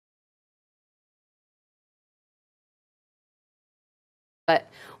But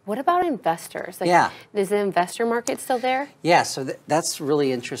what about investors? Like, yeah. Is the investor market still there? Yeah, so that's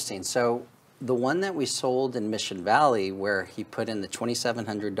really interesting. So the one that we sold in Mission Valley, where he put in the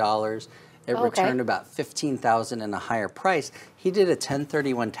 $2,700, it returned about $15,000 and a higher price. He did a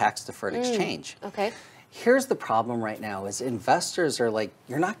 1031 tax deferred exchange. Okay. Here's the problem right now is investors are like,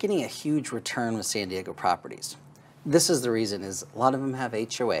 you're not getting a huge return with San Diego properties. This is the reason is a lot of them have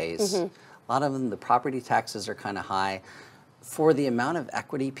HOAs. A lot of them, the property taxes are kind of high. For the amount of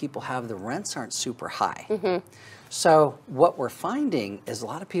equity people have, the rents aren't super high. So what we're finding is a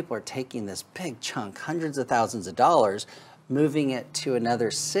lot of people are taking this big chunk, hundreds of thousands of dollars, moving it to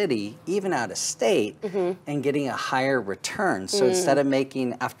another city, even out of state, and getting a higher return. So instead of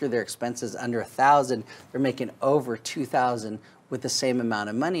making, after their expenses, under $1,000, they're making over $2,000 with the same amount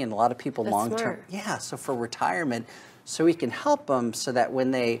of money. And a lot of people long-term, so for retirement, so we can help them so that when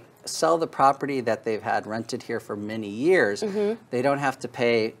they sell the property that they've had rented here for many years, they don't have to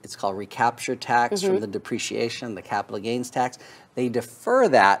pay, it's called recapture tax from the depreciation, the capital gains tax. They defer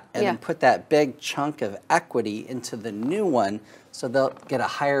that and then put that big chunk of equity into the new one, so they'll get a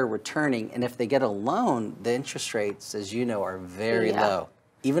higher returning. And if they get a loan, the interest rates, as you know, are very low,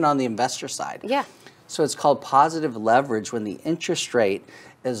 even on the investor side. So it's called positive leverage when the interest rate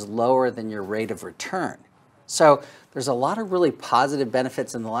is lower than your rate of return. So there's a lot of really positive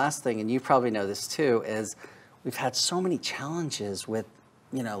benefits. And the last thing, and you probably know this too, is we've had so many challenges with,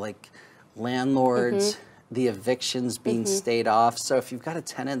 you know, like landlords, the evictions being stayed off. So if you've got a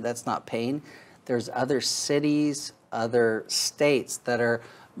tenant that's not paying, there's other cities, other states that are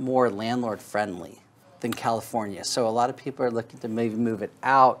more landlord friendly than California. So a lot of people are looking to maybe move it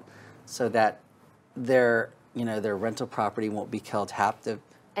out so that their, you know, their rental property won't be held captive.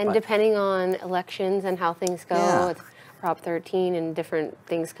 And depending on elections and how things go with Prop 13 and different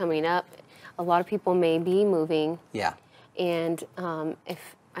things coming up, a lot of people may be moving. And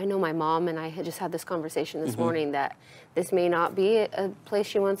if I know my mom and I had just had this conversation this morning that this may not be a place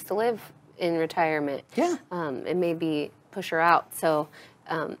she wants to live in retirement. It may be push her out. So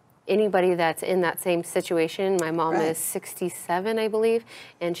anybody that's in that same situation, my mom is 67, I believe,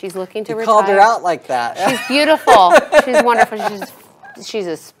 and she's looking to retire. You called her out like that. She's beautiful. She's wonderful. She's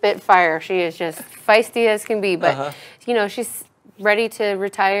a spitfire. She is just feisty as can be, but you know, she's ready to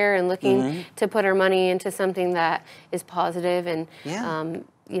retire and looking to put her money into something that is positive. And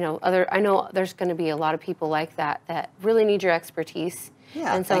you know, I know there's going to be a lot of people like that that really need your expertise.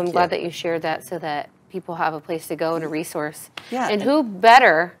 And so I'm glad that you shared that so that people have a place to go and a resource. And who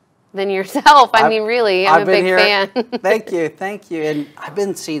better than yourself? I mean, really, I'm a big fan. Thank you. And I've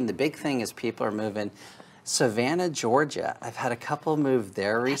been seeing the big thing is people are moving. Savannah, Georgia. I've had a couple move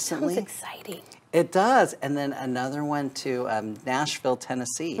there recently. That sounds exciting. It does. And then another one to Nashville,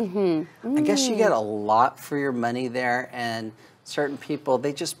 Tennessee. I guess you get a lot for your money there, and certain people,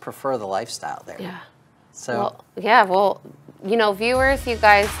 they just prefer the lifestyle there. So well, you know, viewers, you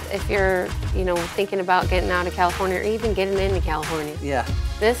guys, if you're, you know, thinking about getting out of California or even getting into California,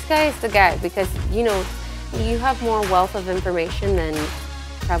 this guy is the guy, because, you know, you have more wealth of information than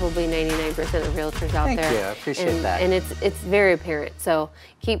probably 99% of realtors out there. Thank you, I appreciate that. And it's very apparent. So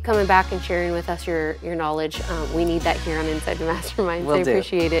keep coming back and sharing with us your knowledge. We need that here on Inside the Masterminds. I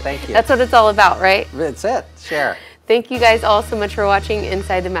appreciate it. Thank you. That's what it's all about, right? That's it. Share. Thank you guys all so much for watching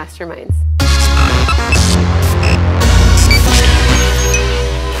Inside the Masterminds.